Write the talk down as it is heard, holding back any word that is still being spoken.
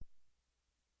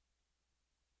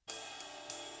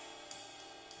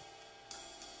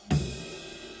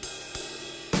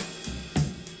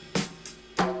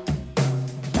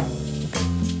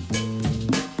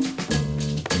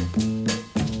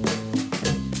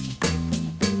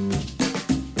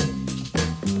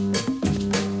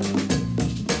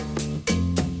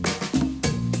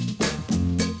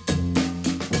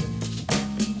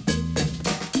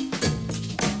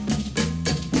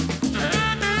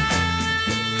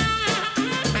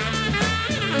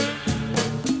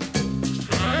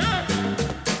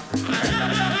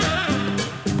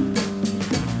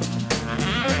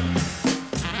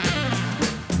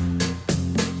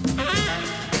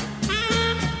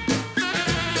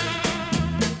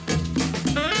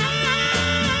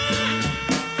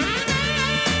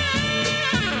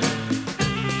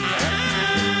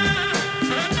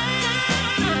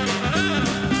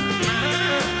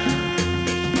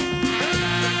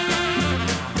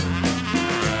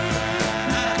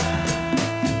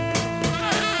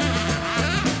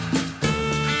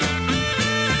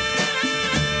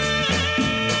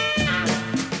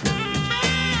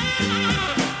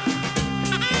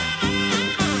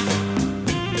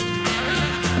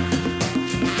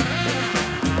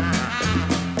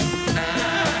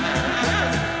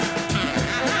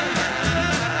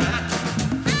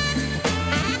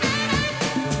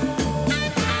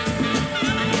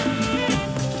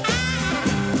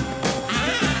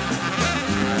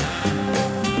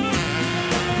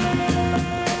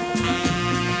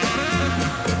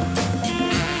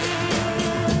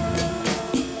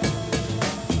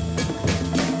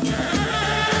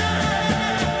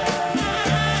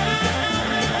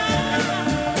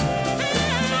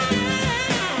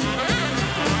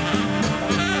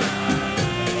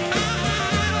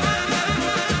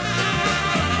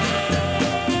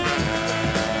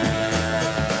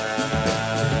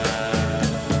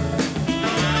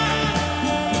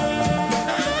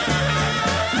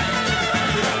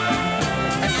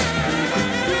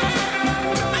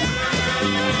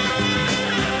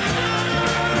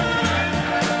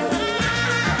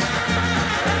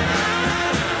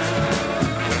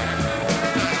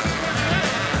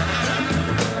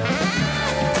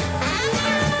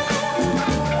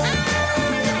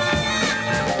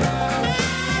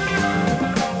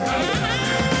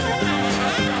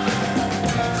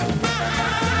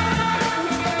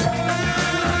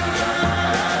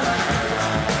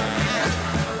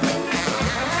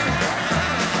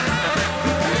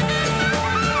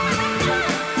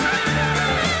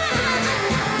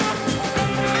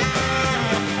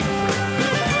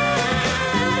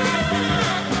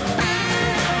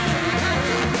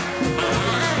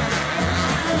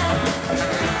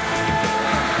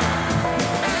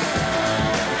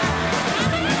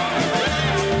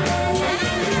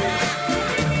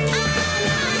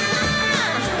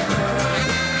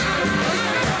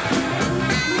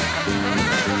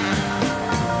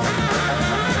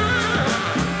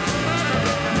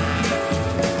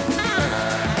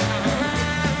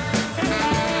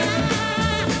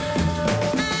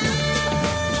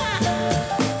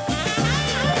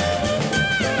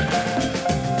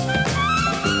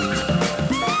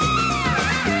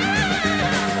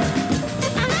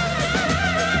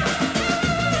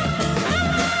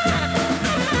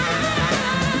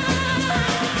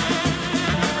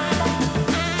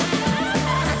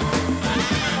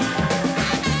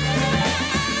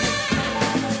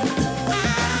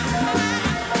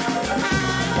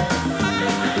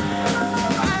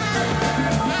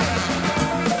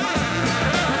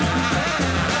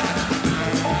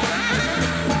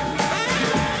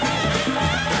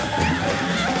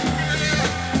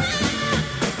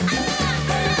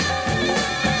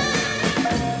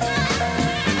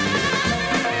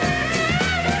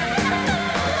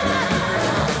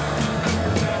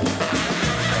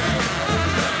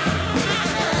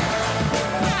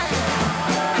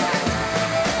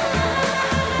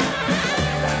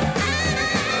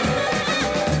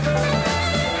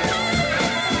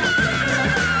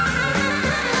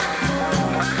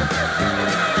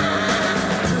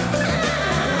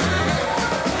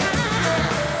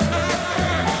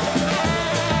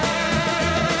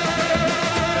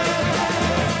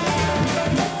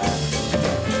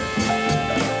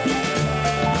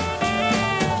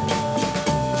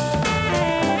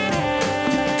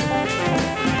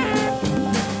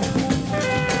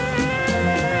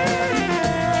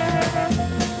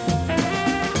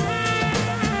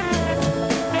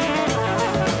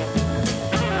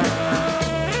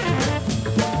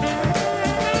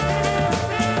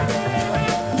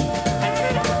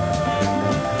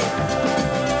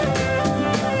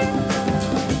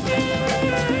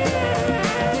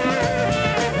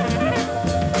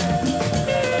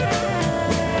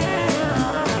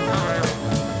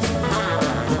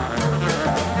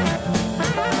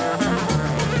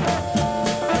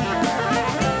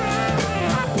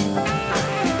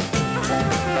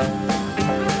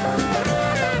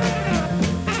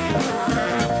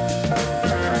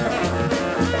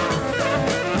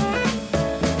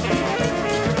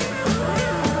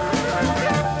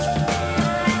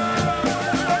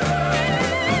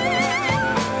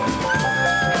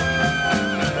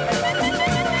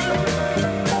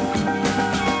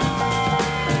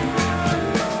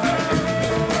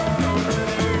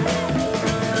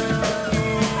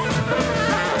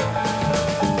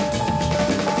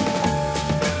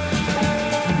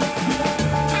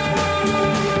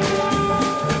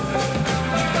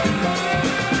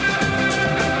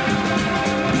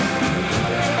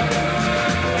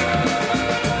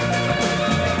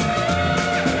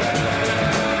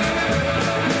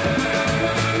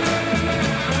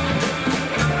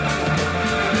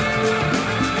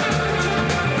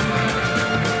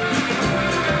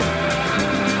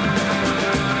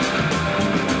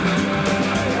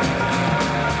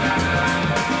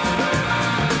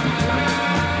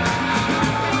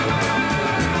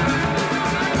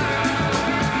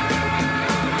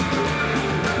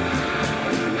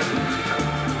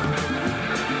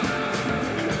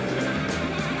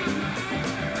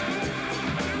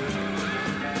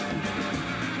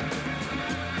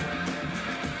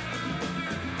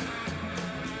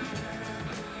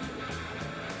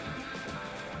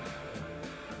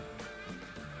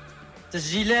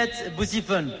تسجيلات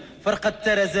بوسيفن فرقة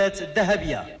ترزات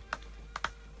الذهبية.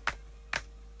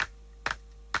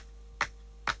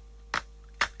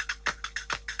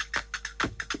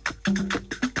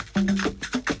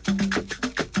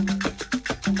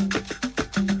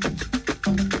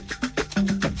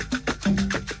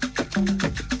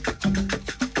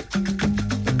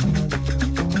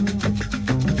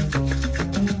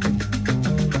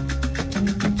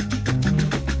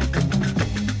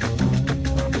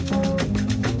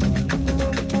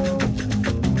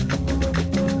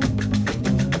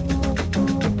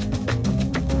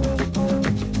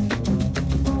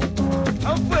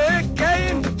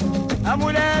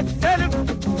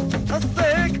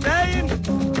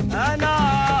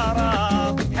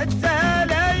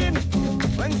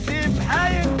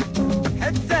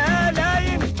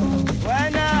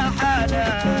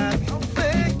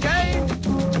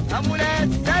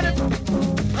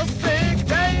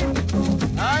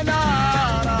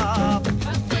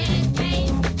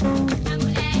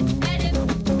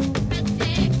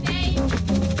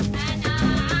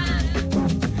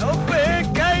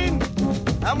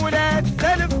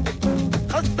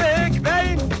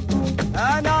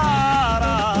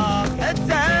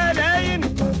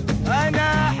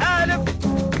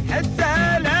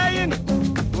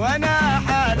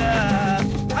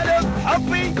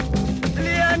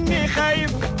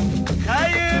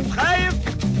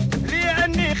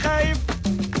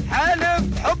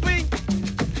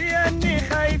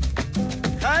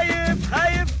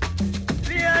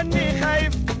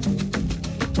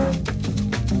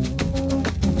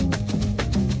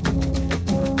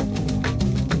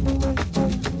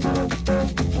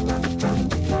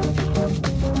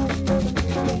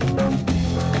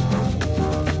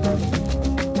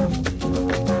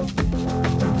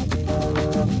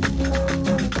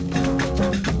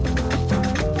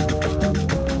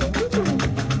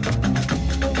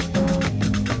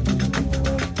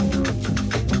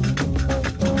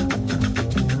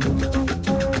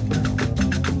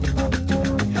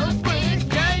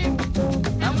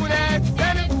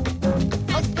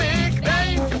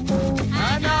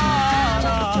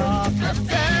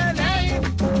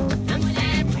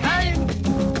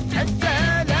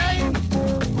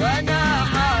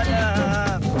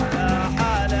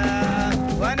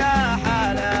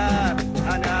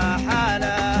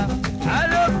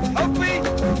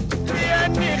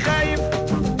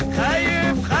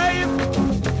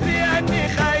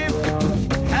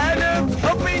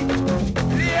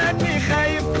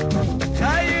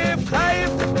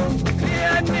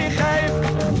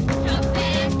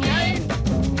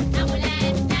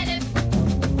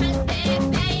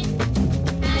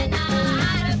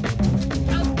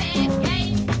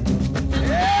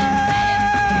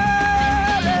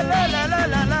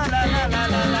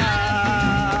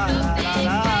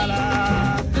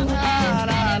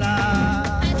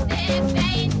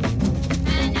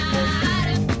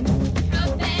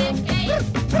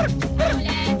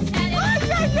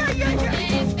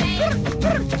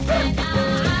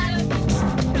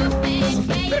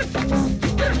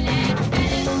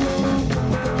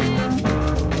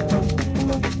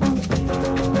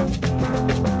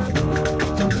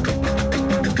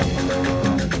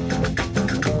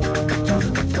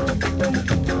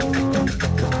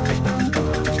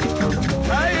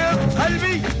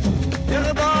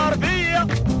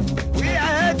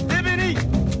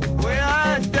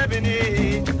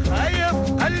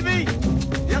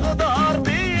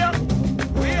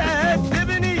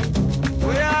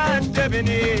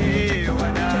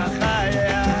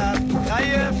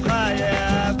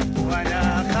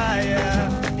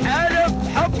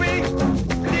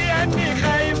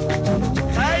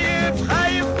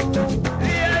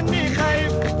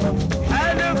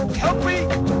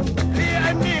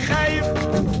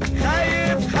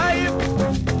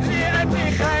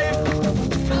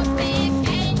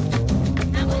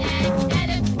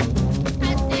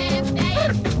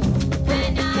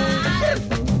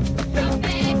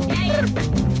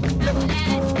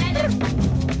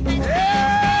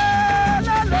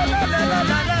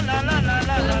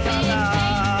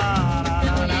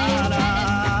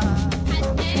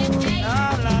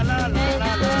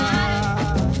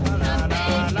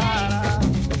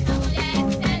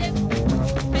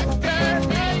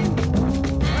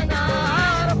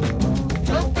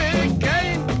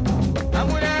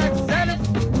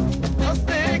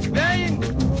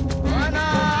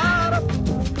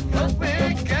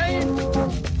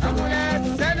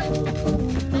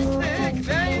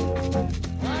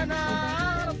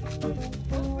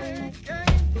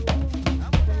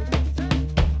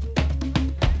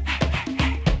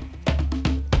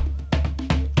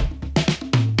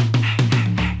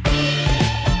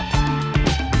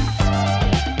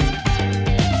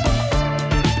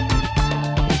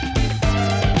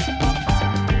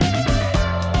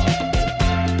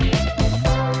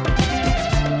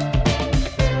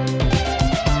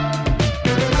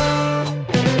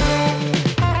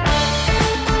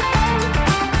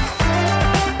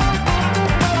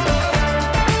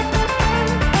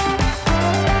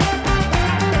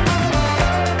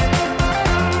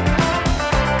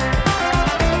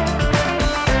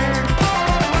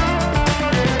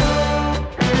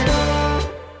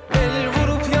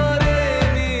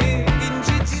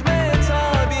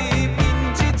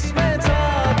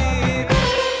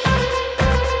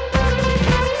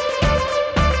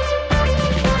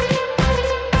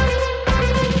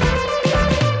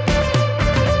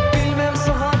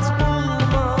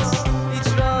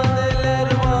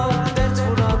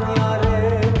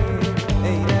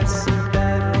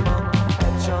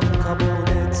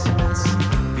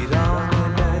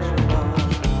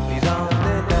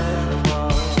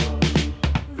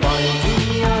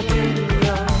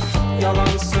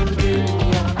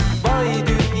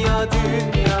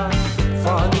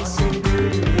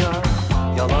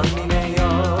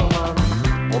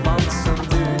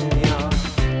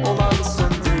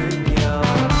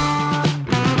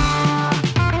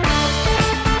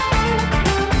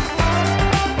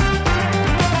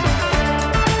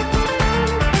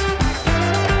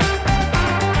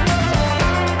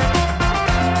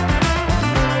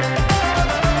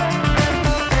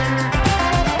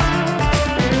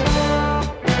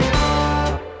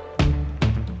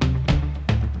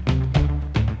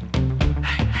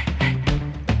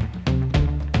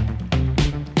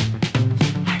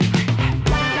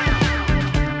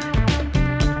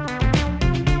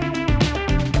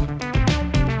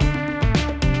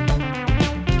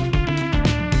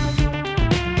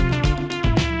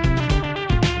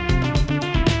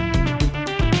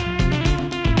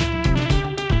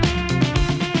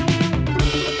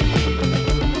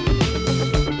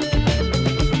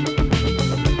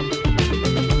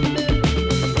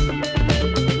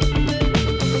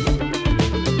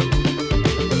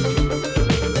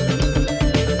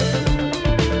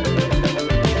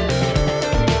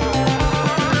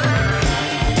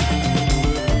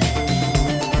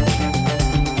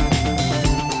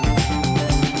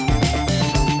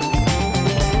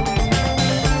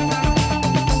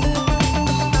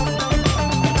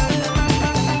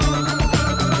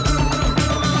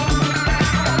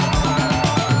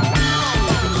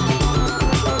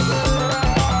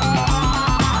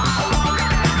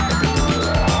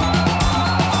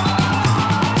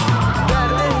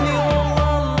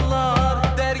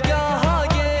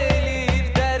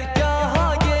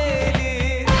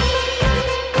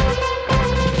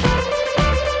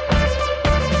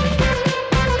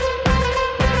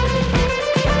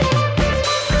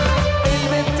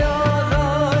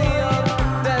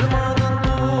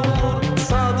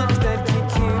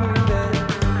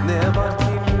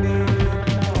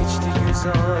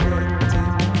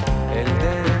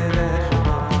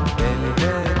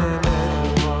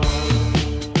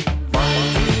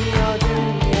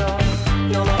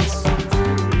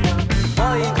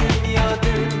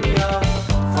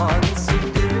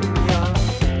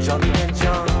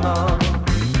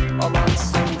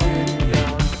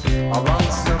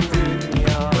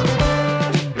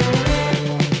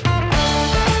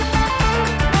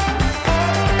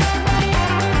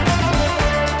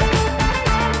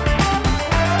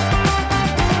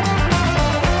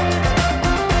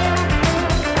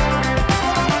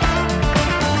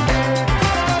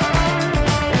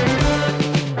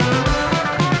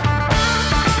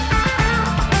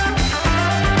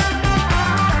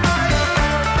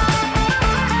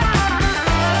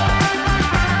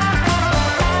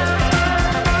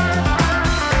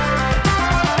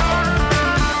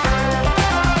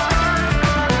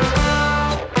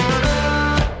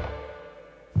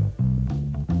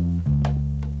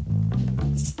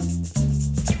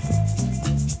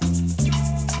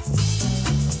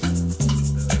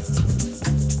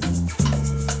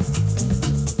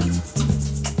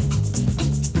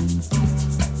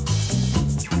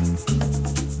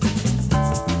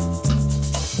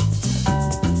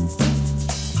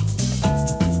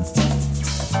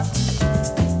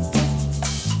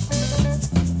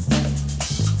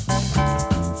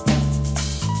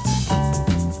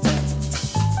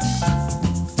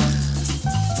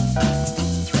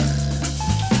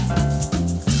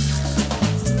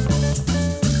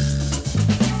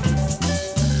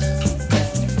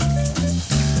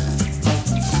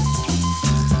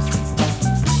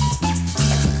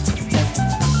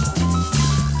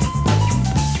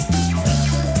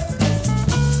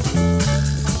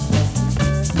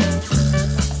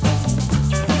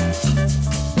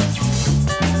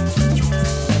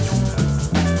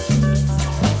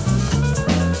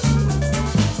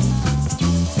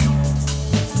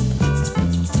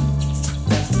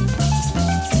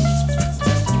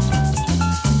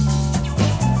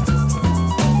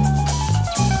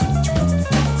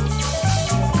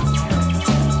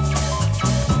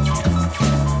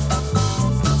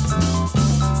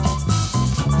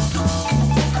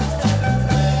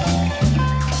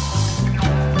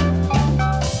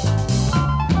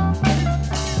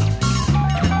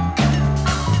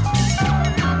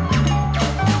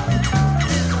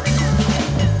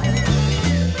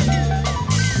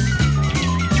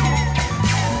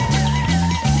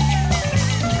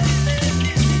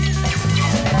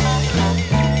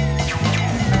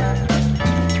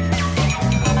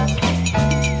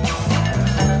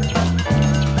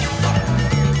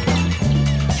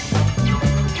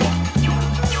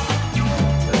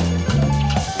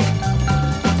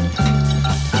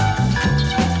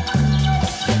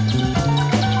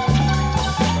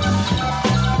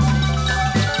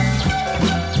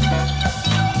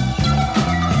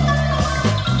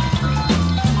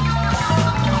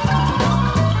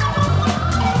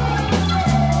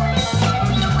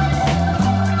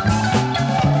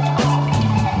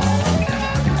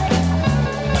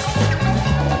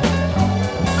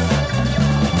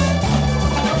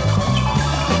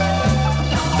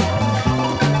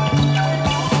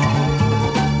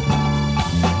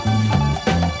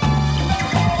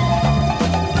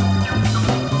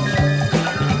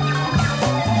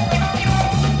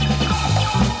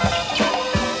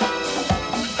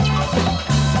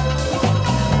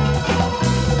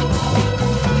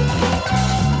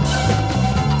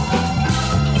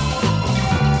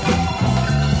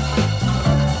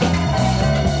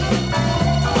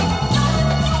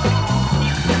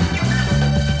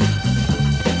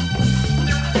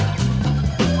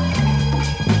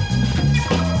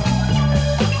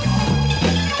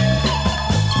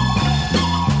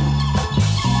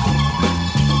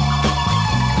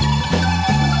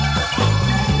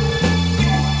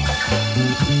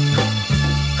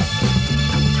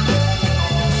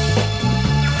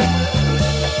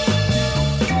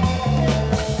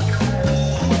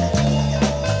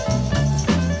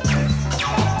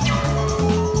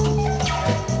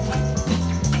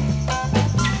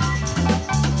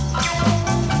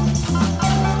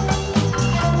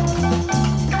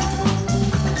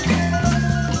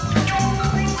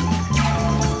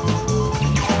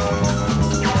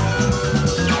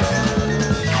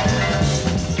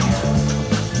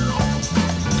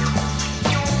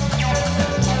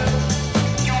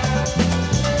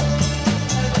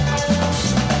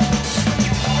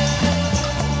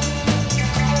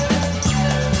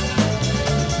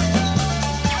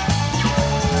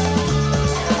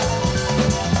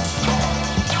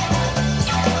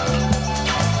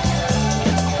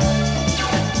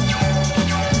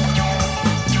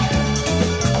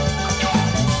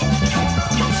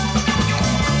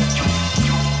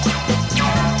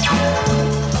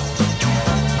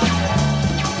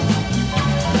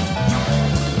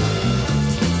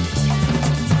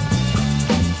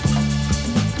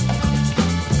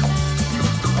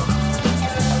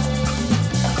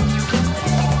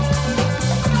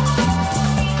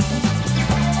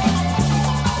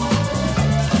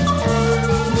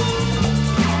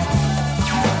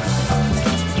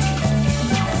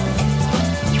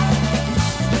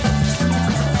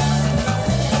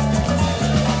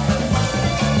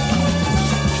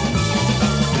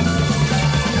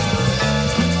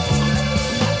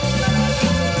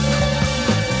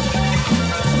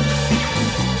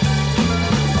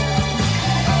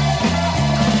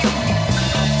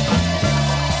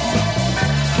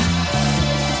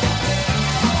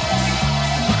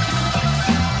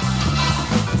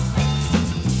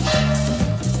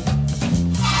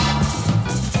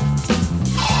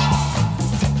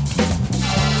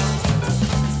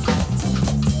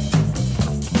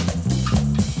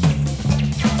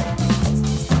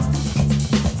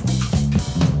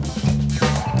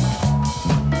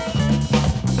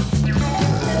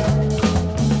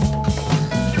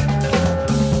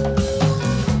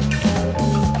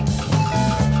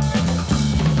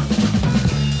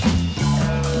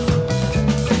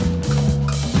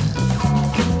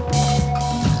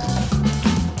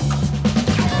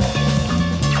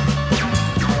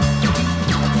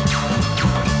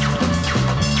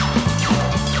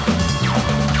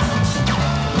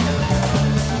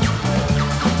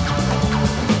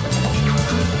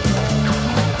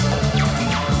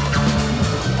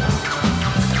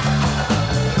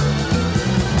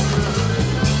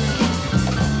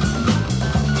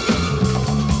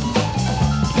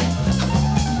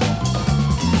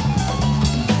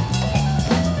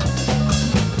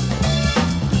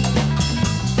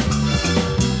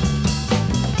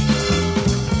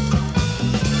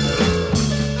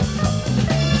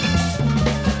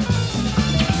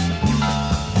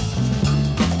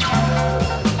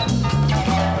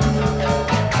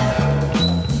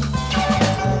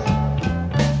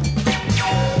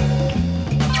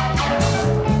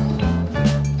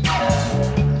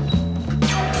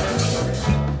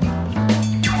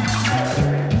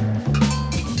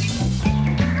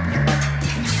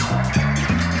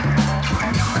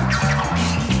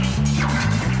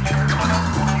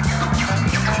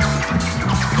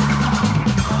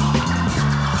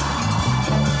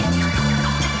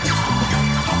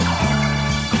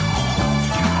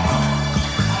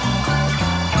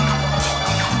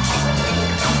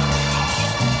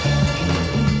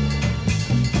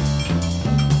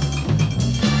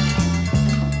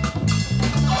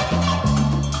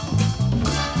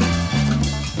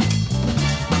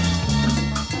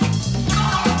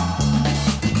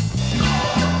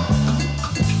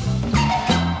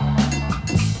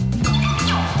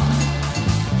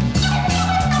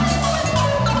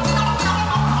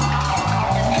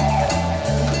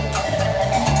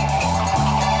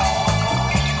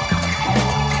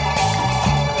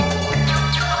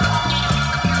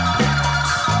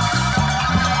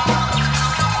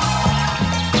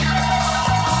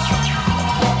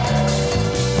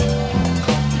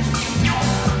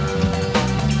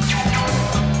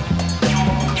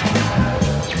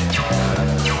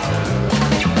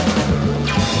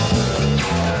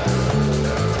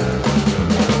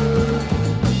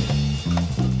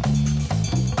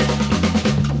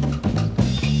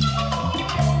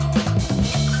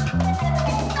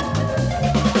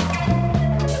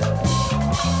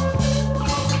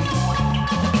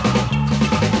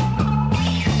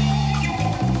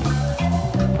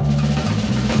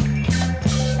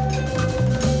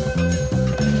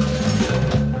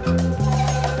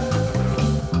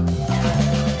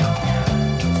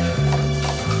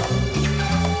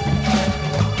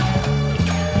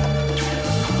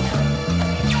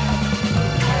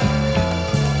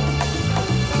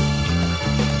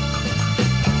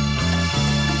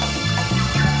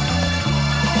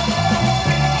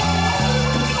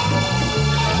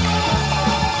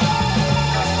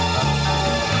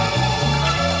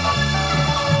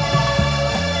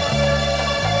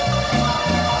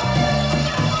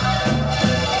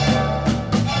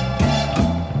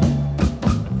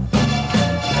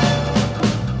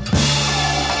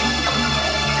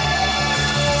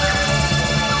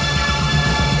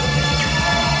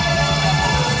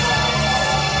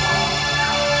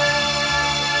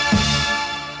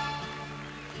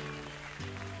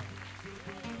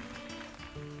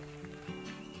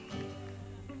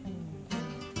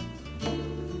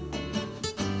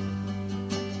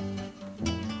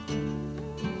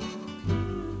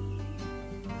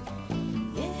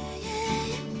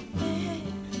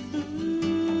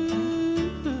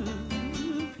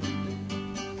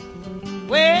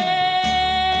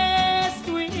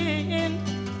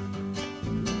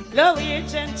 blow ye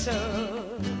gentle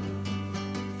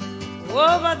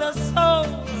over the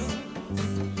souls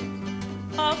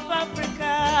of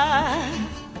Africa.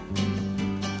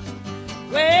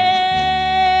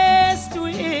 West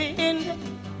wind,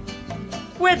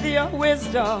 with your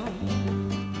wisdom,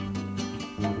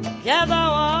 gather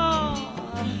all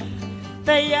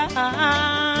the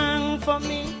young for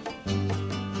me.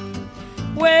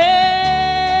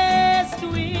 West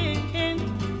wind,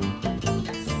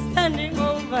 standing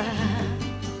over,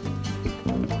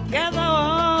 gather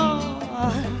all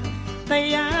the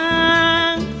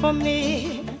young for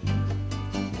me.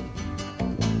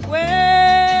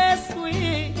 West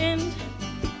wind,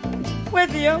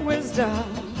 with your wisdom,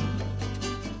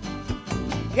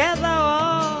 gather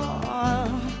all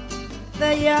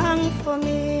the young for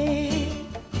me.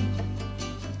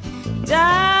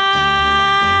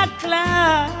 Dark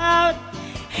cloud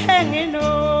hanging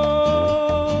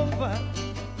over,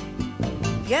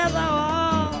 gather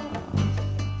all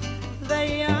the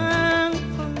young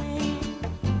for me.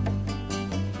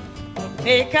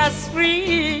 Make us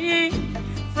free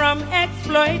from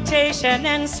exploitation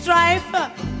and strife,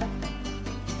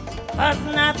 'cause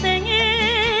nothing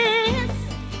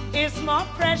is more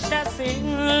precious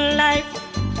in life.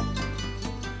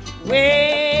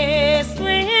 West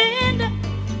wind,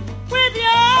 with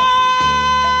your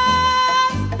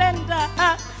splendor,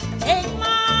 take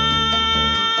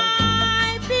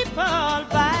my people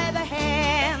by the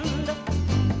hand.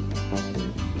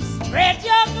 Spread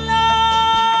your glory,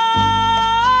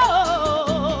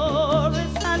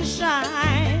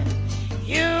 sunshine,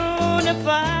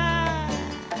 unify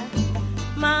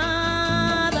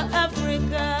Mother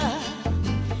Africa,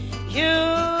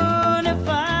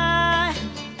 unify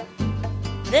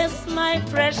this my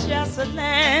precious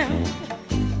land.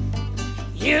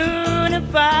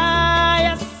 Unify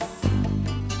us,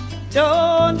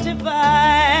 don't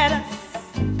divide us.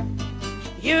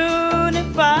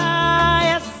 Unify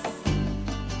us,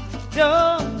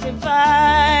 don't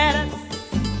divide us.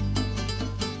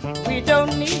 We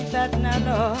don't need that now,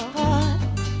 Lord.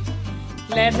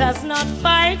 Let us not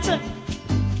fight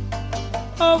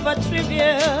over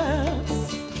trivials.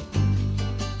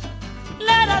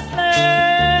 Let us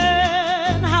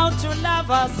learn how to love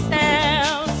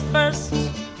ourselves first.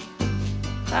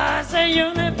 'Cause a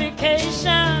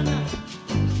unification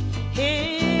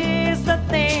is the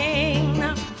thing.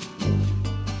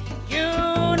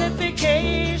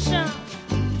 Unification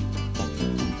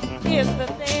is the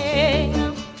thing.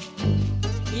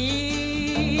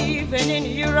 Even in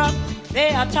Europe, they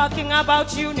are talking about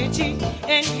unity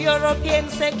and European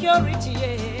security.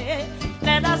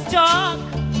 Let us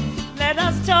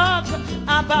talk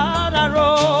about our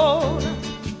own.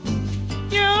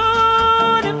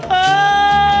 Unify,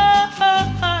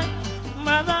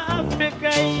 Mother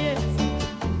Africa, yes.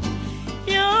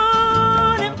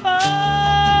 Unify,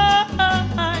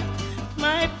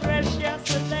 my precious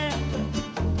land.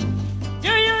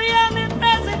 Do you hear me,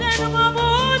 President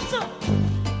Mobutu?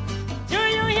 Do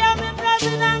you hear me,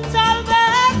 President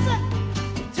Albert?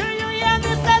 Do you hear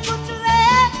me, Sekutule?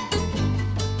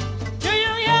 Do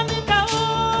you hear me,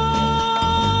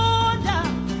 Kaunda?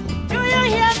 Do you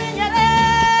hear me,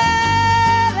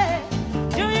 Nyerere?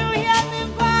 Do you hear me,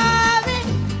 Kwame?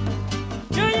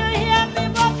 Do you hear me,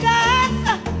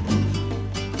 Bokassa?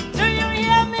 Do you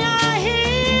hear me,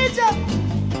 Ahija?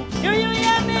 Do you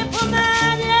hear me,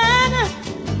 Pumaniana?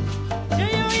 Do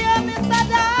you hear me,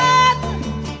 Sadat?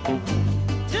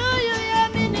 Do you hear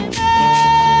me,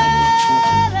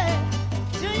 Nimere?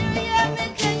 Do you hear me,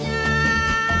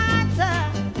 Kenyatta?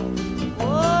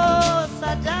 Oh,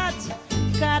 Sadat,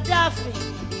 Gaddafi,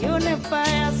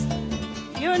 unify us,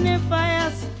 unify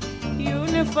us,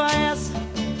 unify us.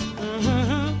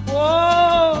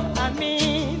 Oh,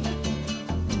 Amin,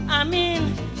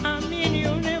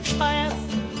 unify us,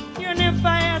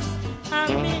 unify us,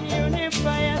 Amin,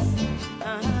 unify us.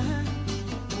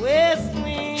 West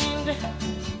wind,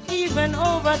 even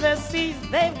over the seas,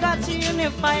 they've got to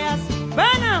unify us.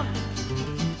 Burn up,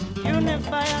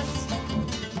 unify us,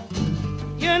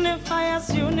 unify us,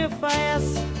 unify us.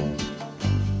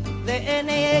 The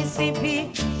NAACP,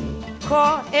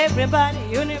 call everybody,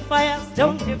 unify us,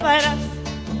 don't divide us.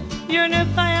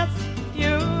 Unify us,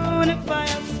 unify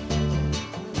us.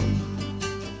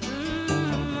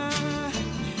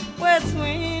 West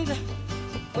wind,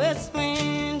 west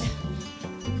wind.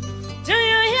 Do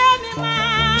you hear me,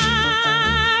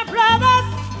 my brothers?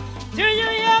 Do you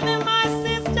hear me, my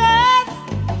sisters?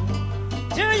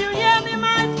 Do you hear me,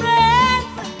 my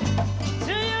friends?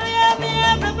 Do you hear me,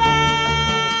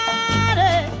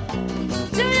 everybody?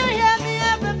 Do you hear me,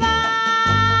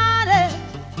 everybody?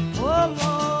 Oh,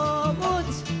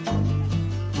 Mobutu,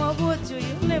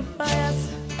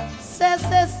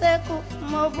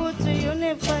 Mobutu,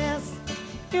 unify us,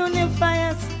 unify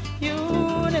us,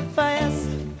 unify us,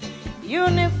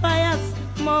 unify us,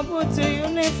 Mobutu,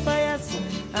 unify us.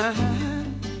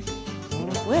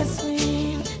 West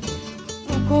Wind,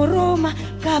 Nkrumah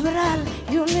Cabral,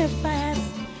 unify us,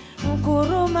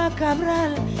 Nkrumah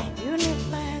Cabral,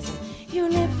 unify us,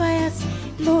 unify us,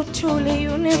 Luthuli,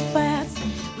 unify us,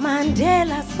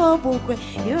 Mandela Sobukwe,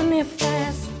 unify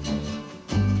us.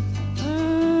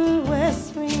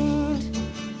 West Wind,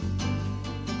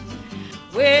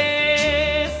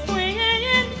 West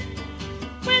Wind,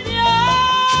 with your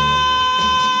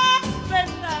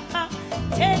splendor,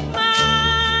 take my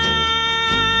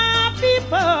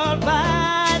people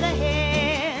by the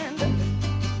hand,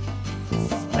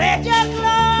 spread your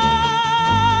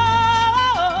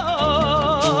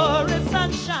glory,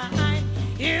 sunshine,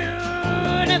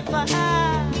 unify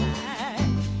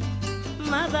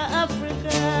Mother Africa,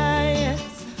 yes.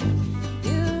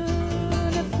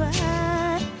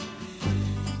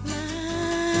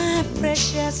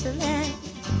 Precious land,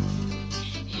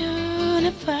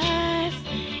 unify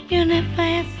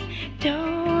us,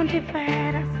 don't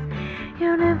divide us.